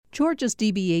Georgia's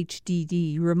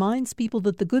DBHDD reminds people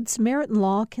that the Good Samaritan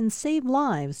law can save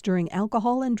lives during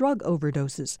alcohol and drug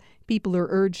overdoses. People are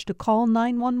urged to call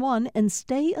 911 and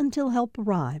stay until help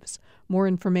arrives. More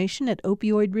information at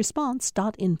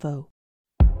opioidresponse.info.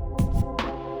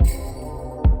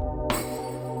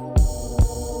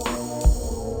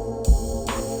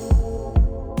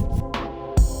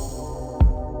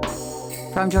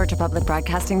 From Georgia Public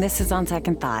Broadcasting, this is On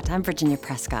Second Thought. I'm Virginia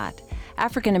Prescott.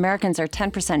 African Americans are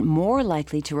 10% more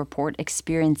likely to report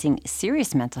experiencing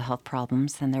serious mental health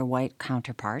problems than their white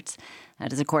counterparts.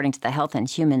 That is according to the Health and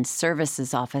Human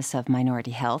Services Office of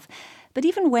Minority Health. But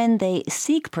even when they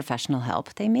seek professional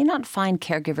help, they may not find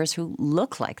caregivers who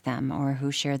look like them or who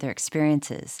share their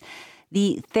experiences.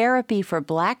 The Therapy for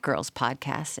Black Girls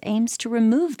podcast aims to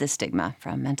remove the stigma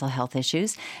from mental health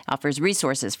issues, offers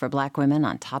resources for Black women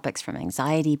on topics from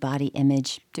anxiety, body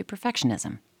image, to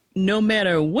perfectionism. No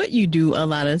matter what you do, a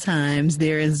lot of times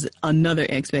there is another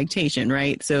expectation,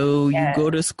 right? So you go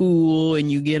to school and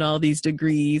you get all these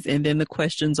degrees, and then the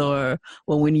questions are,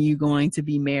 well, when are you going to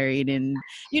be married? And,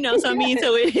 so I mean,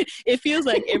 so it feels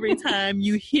like every time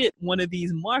you hit one of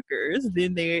these markers,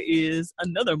 then there is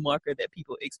another marker that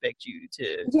people expect you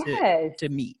to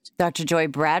meet. Dr. Joy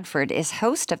Bradford is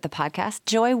host of the podcast.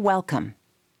 Joy, welcome.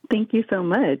 Thank you so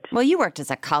much. Well, you worked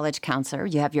as a college counselor.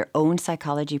 You have your own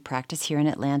psychology practice here in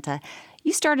Atlanta.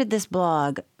 You started this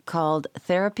blog called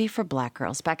Therapy for Black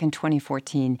Girls back in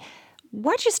 2014.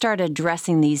 Why'd you start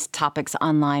addressing these topics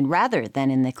online rather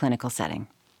than in the clinical setting?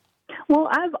 Well,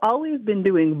 I've always been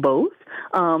doing both.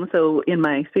 So in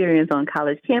my experience on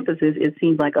college campuses, it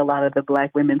seems like a lot of the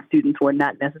Black women students were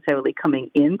not necessarily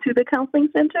coming into the counseling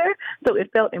center. So it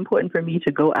felt important for me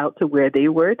to go out to where they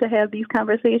were to have these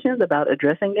conversations about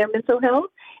addressing their mental health.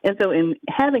 And so in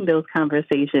having those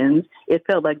conversations, it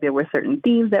felt like there were certain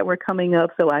themes that were coming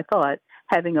up. So I thought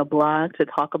having a blog to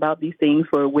talk about these things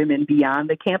for women beyond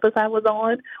the campus I was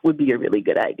on would be a really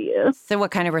good idea. So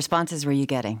what kind of responses were you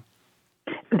getting?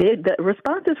 The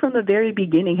responses from the very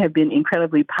beginning have been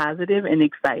incredibly positive and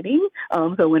exciting.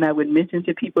 So when I would mention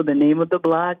to people the name of the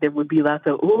blog, there would be lots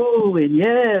of ooh and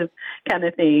yes kind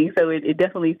of thing. So it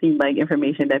definitely seemed like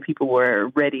information that people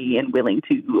were ready and willing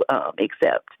to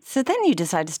accept. So then you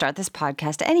decided to start this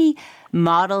podcast. Any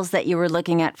models that you were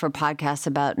looking at for podcasts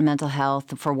about mental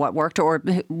health, for what worked or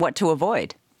what to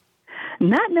avoid?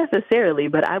 Not necessarily,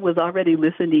 but I was already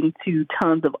listening to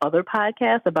tons of other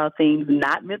podcasts about things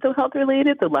not mental health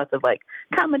related, so lots of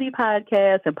comedy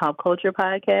podcasts and pop culture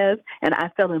podcasts, and I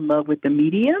fell in love with the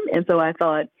medium, and so I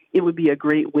thought it would be a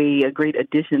great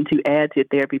addition to add to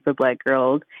Therapy for Black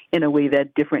Girls in a way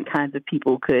that different kinds of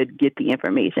people could get the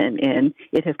information, and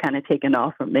it has kind of taken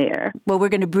off from there. Well, we're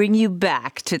going to bring you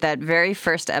back to that very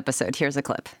first episode. Here's a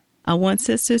clip. I want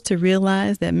sisters to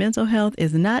realize that mental health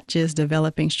is not just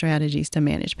developing strategies to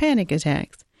manage panic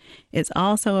attacks. It's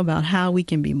also about how we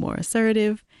can be more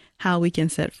assertive, how we can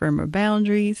set firmer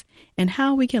boundaries, and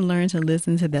how we can learn to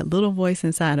listen to that little voice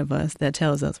inside of us that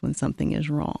tells us when something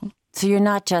is wrong. So you're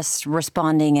not just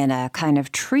responding in a kind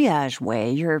of triage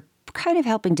way. You're kind of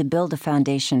helping to build a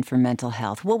foundation for mental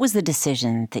health. What was the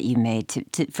decision that you made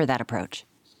for that approach?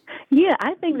 Yeah,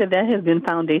 I think that has been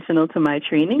foundational to my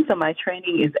training. So my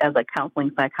training is as a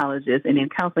counseling psychologist. And in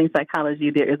counseling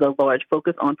psychology, there is a large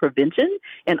focus on prevention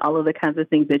and all of the kinds of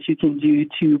things that you can do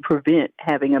to prevent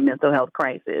having a mental health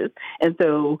crisis. And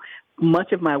so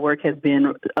much of my work has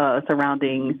been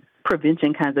surrounding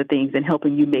prevention kinds of things and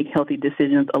helping you make healthy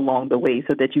decisions along the way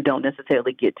so that you don't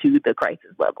necessarily get to the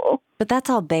crisis level. But that's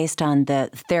all based on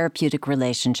the therapeutic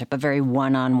relationship, a very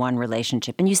one-on-one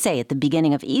relationship. And you say at the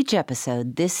beginning of each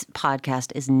episode, this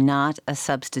podcast is not a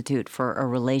substitute for a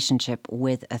relationship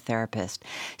with a therapist.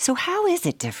 So how is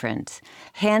it different?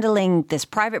 Handling this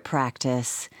private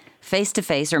practice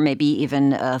face-to-face or maybe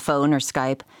even a phone or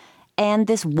Skype, and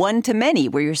this one-to-many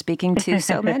where you're speaking to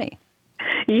so many?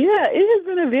 Yeah, it has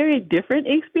been a very different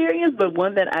experience, but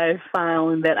one that I've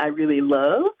found that I really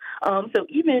love. So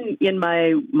even in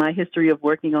my history of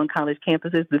working on college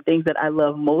campuses, the things that I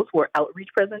love most were outreach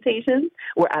presentations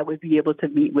where I would be able to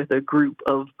meet with a group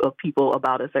of people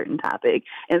about a certain topic.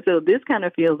 And so this kind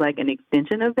of feels like an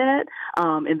extension of that.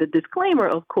 And the disclaimer,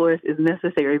 of course, is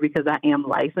necessary because I am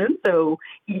licensed. So,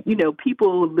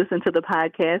 people listen to the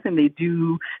podcast and they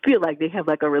do feel like they have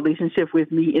a relationship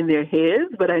with me in their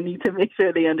heads, but I need to make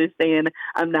sure they understand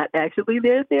I'm not actually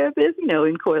their therapist,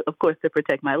 of course, to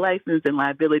protect my license and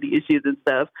liability family issues and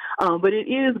stuff. But it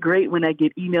is great when I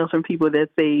get emails from people that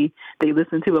say they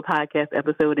listen to a podcast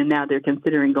episode and now they're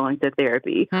considering going to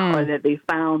therapy, or that they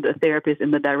found a therapist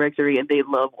in the directory and they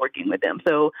love working with them.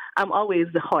 So I'm always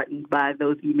heartened by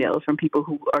those emails from people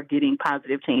who are getting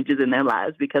positive changes in their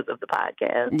lives because of the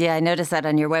podcast. Yeah, I noticed that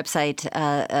on your website,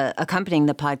 accompanying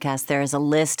the podcast, there is a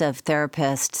list of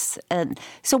therapists.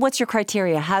 So what's your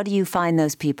criteria? How do you find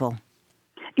those people?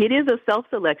 It is a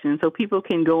self-selection, so people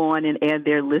can go on and add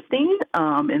their listing.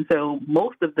 And so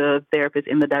most of the therapists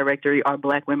in the directory are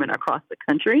Black women across the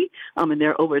country, and there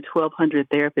are over 1,200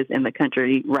 therapists in the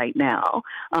country right now.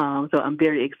 So I'm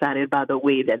very excited by the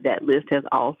way that list has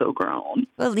also grown.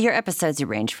 Well, your episodes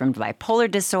range from bipolar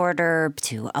disorder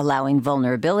to allowing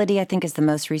vulnerability, I think is the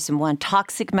most recent one,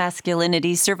 toxic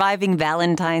masculinity, surviving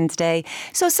Valentine's Day.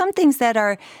 So some things that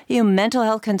are, mental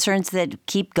health concerns that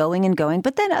keep going and going,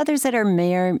 but then others that are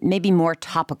maybe more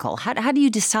topical. How do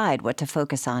you decide what to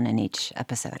focus on in each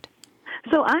episode?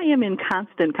 So I am in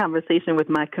constant conversation with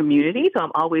my community, so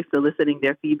I'm always soliciting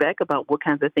their feedback about what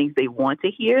kinds of things they want to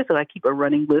hear, so I keep a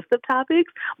running list of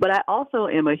topics. But I also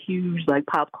am a huge,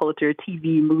 pop culture,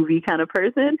 TV, movie kind of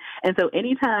person, and so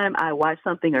anytime I watch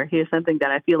something or hear something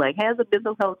that I feel like has a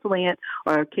mental health slant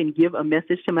or can give a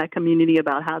message to my community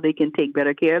about how they can take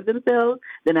better care of themselves,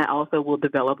 then I also will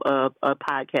develop a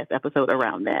podcast episode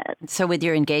around that. So with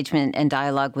your engagement and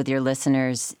dialogue with your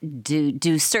listeners,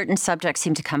 do certain subjects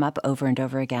seem to come up over and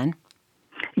over again?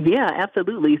 Yeah,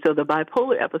 absolutely. So the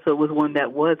bipolar episode was one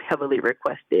that was heavily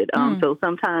requested. So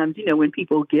sometimes, when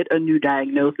people get a new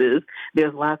diagnosis,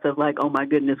 there's lots of oh my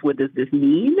goodness, what does this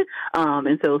mean?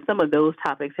 And so some of those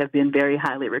topics have been very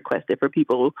highly requested for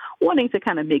people wanting to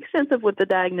kind of make sense of what the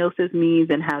diagnosis means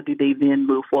and how do they then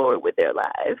move forward with their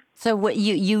lives. So what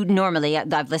you normally,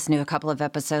 I've listened to a couple of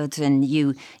episodes, and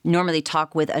you normally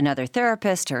talk with another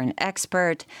therapist or an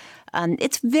expert.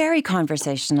 It's very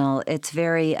conversational. It's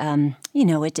very,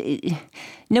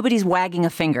 nobody's wagging a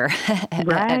finger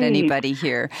at anybody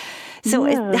here.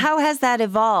 So how has that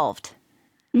evolved?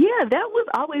 Yeah, that was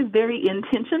always very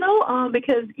intentional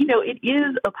because, it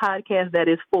is a podcast that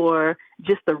is for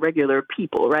just the regular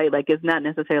people, right? It's not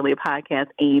necessarily a podcast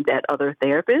aimed at other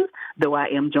therapists, though I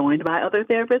am joined by other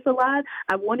therapists a lot.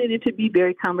 I wanted it to be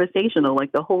very conversational.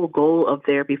 The whole goal of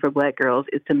Therapy for Black Girls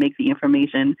is to make the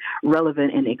information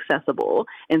relevant and accessible.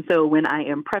 And so when I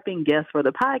am prepping guests for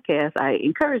the podcast, I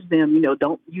encourage them,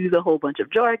 don't use a whole bunch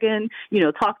of jargon,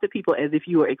 talk to people as if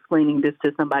you were explaining this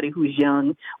to somebody who's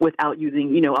young without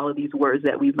using, all of these words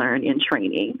that we learn in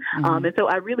training. And so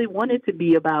I really wanted to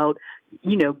be about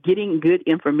getting good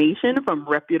information from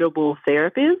reputable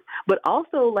therapists, but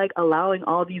also allowing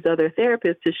all these other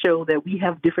therapists to show that we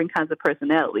have different kinds of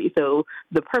personality. So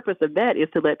the purpose of that is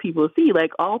to let people see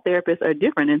all therapists are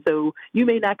different. And so you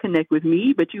may not connect with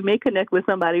me, but you may connect with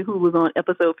somebody who was on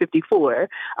episode 54.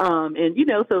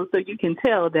 So you can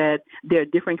tell that there are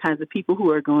different kinds of people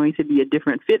who are going to be a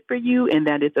different fit for you, and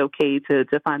that it's okay to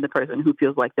find the person who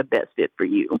feels like the best fit for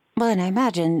you. Well, and I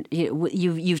imagine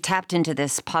you've tapped into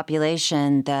this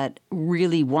population that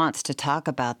really wants to talk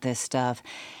about this stuff.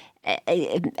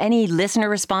 Any listener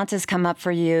responses come up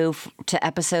for you to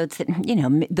episodes that,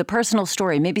 the personal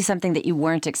story, maybe something that you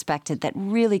weren't expected that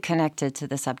really connected to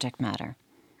the subject matter?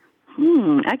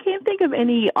 I can't think of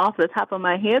any off the top of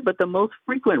my head, but the most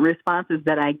frequent responses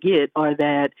that I get are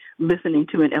that listening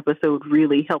to an episode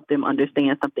really helped them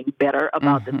understand something better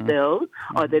about themselves,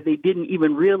 or that they didn't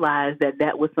even realize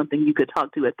that was something you could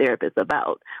talk to a therapist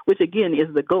about, which again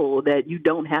is the goal, that you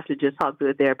don't have to just talk to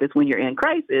a therapist when you're in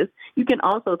crisis. You can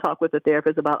also talk with a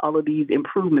therapist about all of these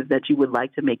improvements that you would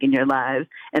like to make in your lives,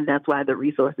 and that's why the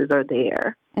resources are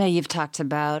there. Now, you've talked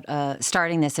about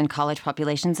starting this in college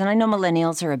populations, and I know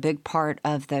millennials are a big part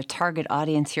of the target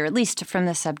audience here, at least from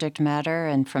the subject matter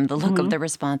and from the look of the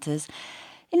responses.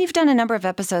 And you've done a number of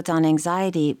episodes on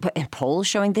anxiety, and polls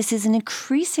showing this is an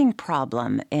increasing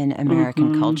problem in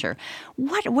American culture.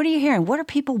 What are you hearing? What are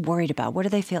people worried about? What do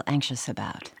they feel anxious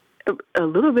about? A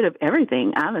little bit of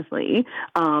everything, honestly.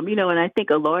 And I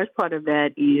think a large part of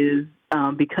that is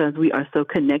because we are so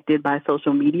connected by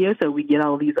social media. So we get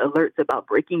all these alerts about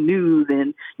breaking news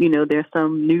and, there's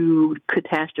some new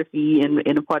catastrophe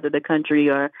in a part of the country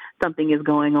or something is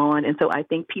going on. And so I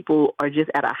think people are just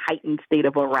at a heightened state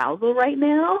of arousal right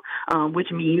now,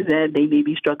 which means that they may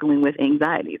be struggling with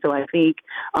anxiety. So I think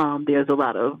there's a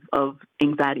lot of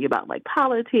anxiety about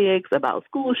politics, about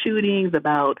school shootings,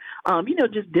 about,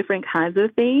 just different kinds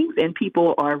of things. And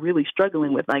people are really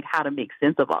struggling with how to make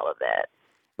sense of all of that.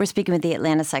 We're speaking with the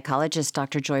Atlanta psychologist,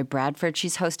 Dr. Joy Bradford.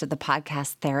 She's host of the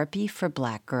podcast Therapy for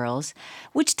Black Girls,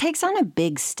 which takes on a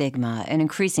big stigma and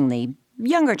increasingly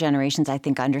younger generations, I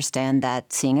think, understand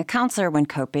that seeing a counselor when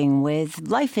coping with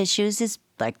life issues is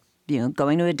like,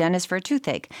 going to a dentist for a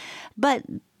toothache. But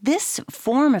this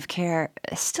form of care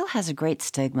still has a great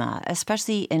stigma,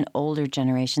 especially in older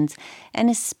generations, and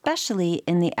especially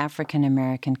in the African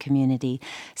American community.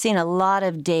 Seeing a lot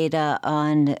of data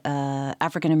on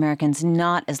African Americans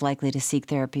not as likely to seek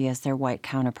therapy as their white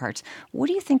counterparts. What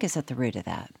do you think is at the root of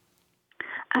that?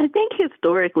 I think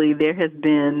historically there has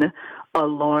been a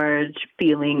large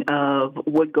feeling of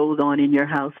what goes on in your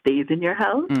house stays in your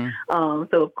house.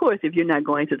 So, of course, if you're not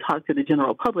going to talk to the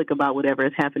general public about whatever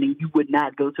is happening, you would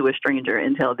not go to a stranger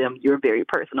and tell them your very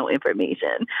personal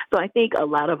information. So I think a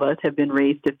lot of us have been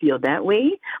raised to feel that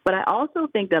way. But I also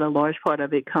think that a large part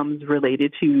of it comes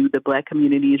related to the Black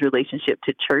community's relationship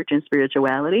to church and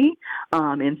spirituality,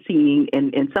 and seeing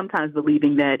and sometimes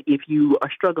believing that if you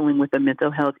are struggling with a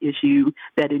mental health issue,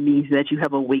 that it means that you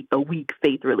have a weak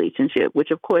faith relationship,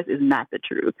 which of course is not the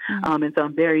truth. And so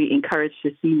I'm very encouraged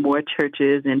to see more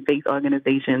churches and faith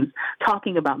organizations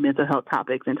talking about mental health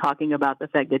topics and talking about the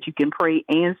fact that you can pray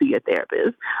and see a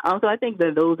therapist. So I think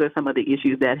that those are some of the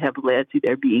issues that have led to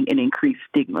there being an increased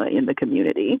stigma in the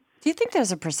community. Do you think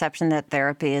there's a perception that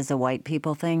therapy is a white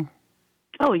people thing?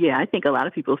 Oh, yeah, I think a lot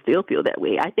of people still feel that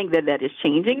way. I think that is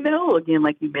changing, though, again,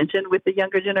 like you mentioned, with the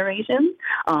younger generation.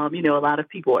 A lot of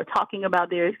people are talking about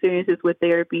their experiences with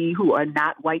therapy who are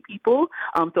not white people.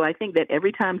 So I think that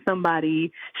every time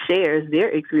somebody shares their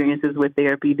experiences with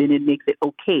therapy, then it makes it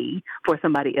okay for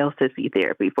somebody else to see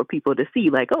therapy, for people to see,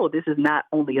 like, oh, this is not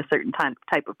only a certain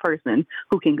type of person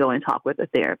who can go and talk with a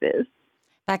therapist.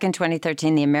 Back in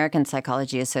 2013, the American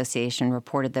Psychology Association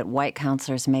reported that white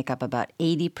counselors make up about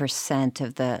 80%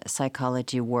 of the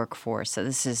psychology workforce. So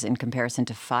this is in comparison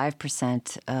to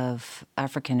 5% of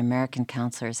African American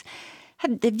counselors.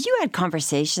 Have you had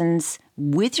conversations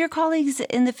with your colleagues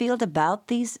in the field about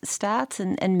these stats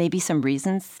and maybe some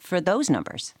reasons for those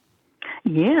numbers?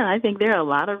 Yeah, I think there are a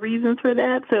lot of reasons for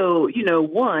that. So,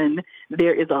 one,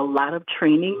 there is a lot of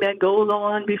training that goes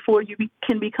on before you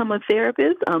can become a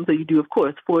therapist. So you do, of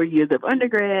course, 4 years of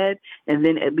undergrad and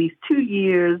then at least 2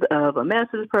 years of a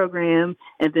master's program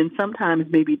and then sometimes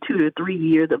maybe 2 to 3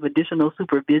 years of additional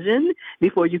supervision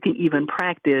before you can even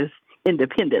practice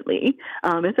independently.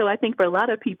 And so I think for a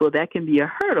lot of people that can be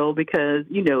a hurdle because,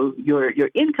 your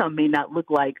income may not look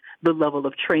like the level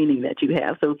of training that you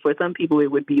have. So for some people,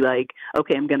 it would be like,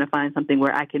 okay, I'm going to find something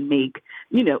where I can make,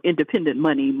 independent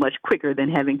money much quicker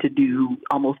than having to do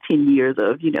almost 10 years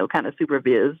of, kind of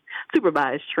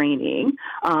supervised training.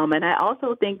 And I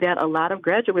also think that a lot of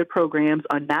graduate programs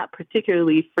are not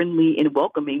particularly friendly and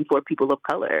welcoming for people of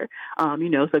color.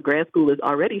 So grad school is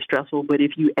already stressful, but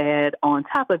if you add on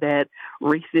top of that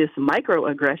racist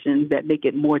microaggressions that make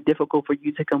it more difficult for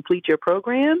you to complete your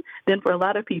program, then for a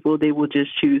lot of people, they will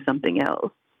just choose something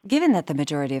else. Given that the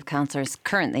majority of counselors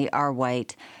currently are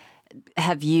white,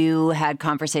 have you had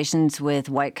conversations with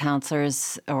white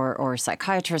counselors or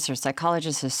psychiatrists or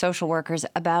psychologists or social workers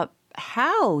about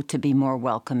how to be more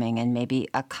welcoming and maybe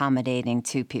accommodating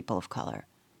to people of color?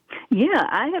 Yeah,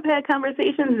 I have had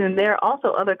conversations, and there are also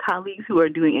other colleagues who are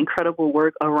doing incredible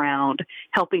work around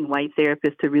helping white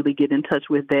therapists to really get in touch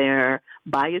with their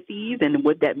biases and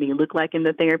what that may look like in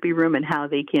the therapy room and how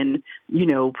they can,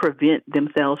 prevent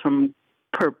themselves from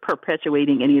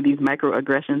perpetuating any of these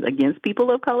microaggressions against people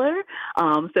of color.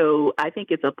 So I think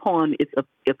it's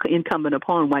incumbent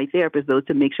upon white therapists, though,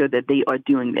 to make sure that they are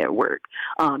doing their work.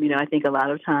 I think a lot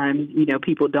of times,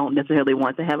 people don't necessarily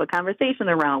want to have a conversation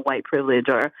around white privilege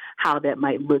or how that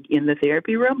might look in the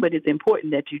therapy room, but it's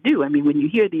important that you do. I mean, when you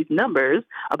hear these numbers,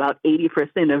 about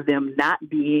 80% of them not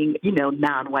being,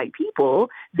 non-white people,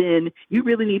 then you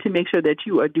really need to make sure that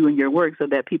you are doing your work so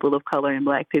that people of color and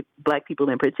black people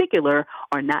in particular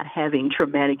are not having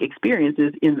traumatic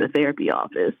experiences in the therapy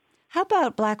office. How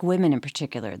about Black women in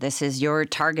particular? This is your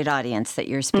target audience that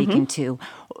you're speaking to.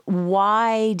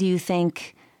 Why do you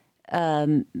think,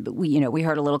 we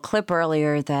heard a little clip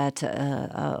earlier that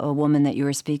a woman that you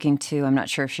were speaking to, I'm not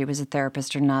sure if she was a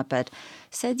therapist or not, but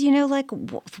said,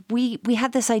 we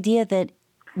have this idea that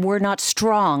we're not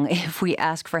strong if we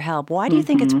ask for help. Why do you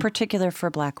think it's particular for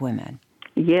Black women?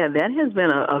 Yeah, that has been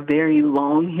a very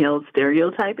long-held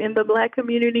stereotype in the Black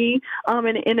community.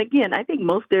 And again, I think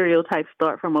most stereotypes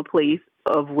start from a place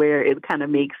of where it kind of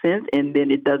makes sense and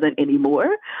then it doesn't anymore.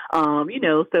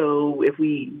 So if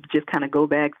we just kind of go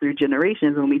back through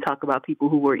generations when we talk about people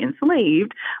who were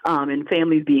enslaved and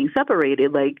families being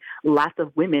separated, like lots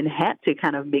of women had to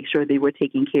kind of make sure they were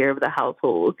taking care of the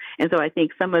household. And so I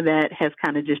think some of that has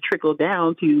kind of just trickled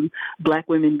down to Black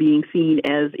women being seen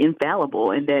as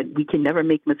infallible and that we can never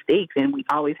make mistakes and we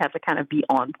always have to kind of be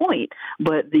on point.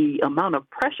 But the amount of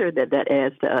pressure that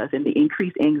adds to us and the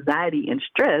increased anxiety and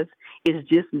stress is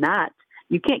just not,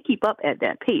 you can't keep up at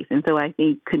that pace. And so I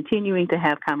think continuing to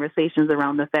have conversations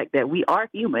around the fact that we are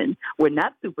human, we're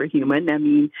not superhuman. I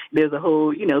mean, there's a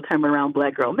whole, term around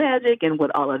Black girl magic and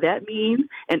what all of that means.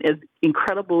 And as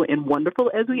incredible and wonderful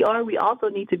as we are, we also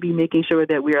need to be making sure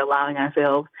that we're allowing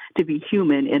ourselves to be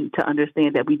human and to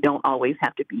understand that we don't always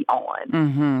have to be on.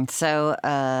 Mm-hmm. So,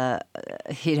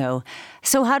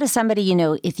 so how does somebody,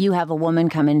 if you have a woman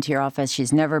come into your office,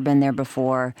 she's never been there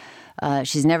before,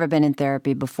 she's never been in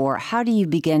therapy before, how do you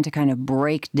begin to kind of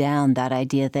break down that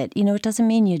idea that, it doesn't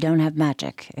mean you don't have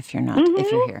magic if you're not,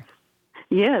 if you're here?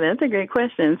 Yeah, that's a great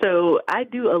question. So I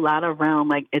do a lot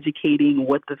around educating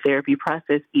what the therapy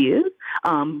process is,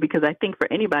 because I think for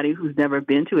anybody who's never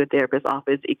been to a therapist's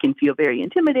office, it can feel very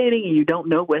intimidating and you don't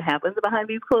know what happens behind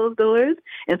these closed doors.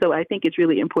 And so I think it's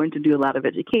really important to do a lot of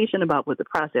education about what the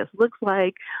process looks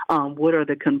like, what are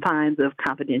the confines of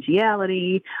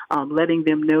confidentiality, letting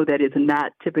them know that it's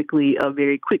not typically a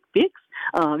very quick fix.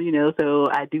 So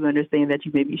I do understand that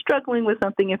you may be struggling with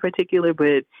something in particular,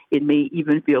 but it may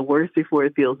even feel worse before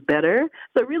it feels better.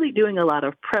 So really doing a lot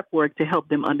of prep work to help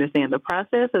them understand the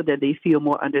process so that they feel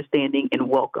more understanding and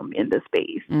welcome in the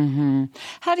space. Mm-hmm.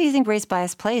 How do you think race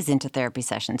bias plays into therapy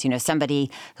sessions?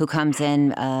 Somebody who comes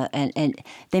in and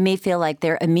they may feel like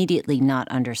they're immediately not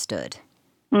understood.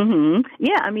 Mm-hmm.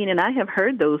 Yeah, and I have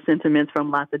heard those sentiments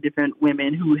from lots of different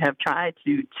women who have tried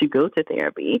to go to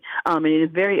therapy. And it is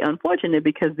very unfortunate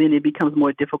because then it becomes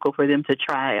more difficult for them to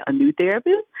try a new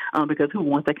therapist because who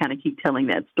wants to kind of keep telling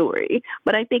that story?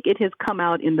 But I think it has come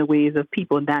out in the ways of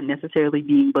people not necessarily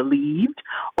being believed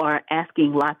or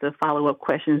asking lots of follow-up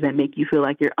questions that make you feel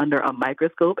like you're under a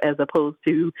microscope as opposed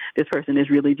to this person is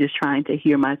really just trying to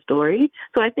hear my story.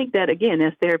 So I think that, again,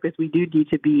 as therapists, we do need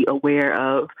to be aware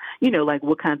of,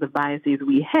 what kinds of biases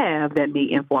we have that may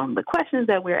inform the questions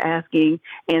that we're asking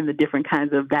and the different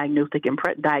kinds of diagnostic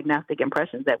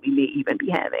impressions that we may even be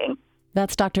having.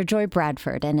 That's Dr. Joy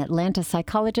Bradford, an Atlanta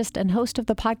psychologist and host of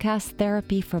the podcast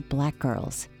Therapy for Black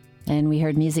Girls. And we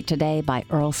heard music today by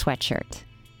Earl Sweatshirt.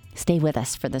 Stay with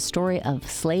us for the story of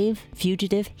slave,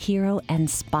 fugitive, hero, and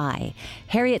spy.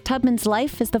 Harriet Tubman's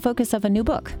life is the focus of a new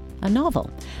book, a novel.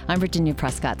 I'm Virginia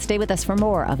Prescott. Stay with us for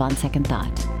more of On Second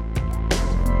Thought.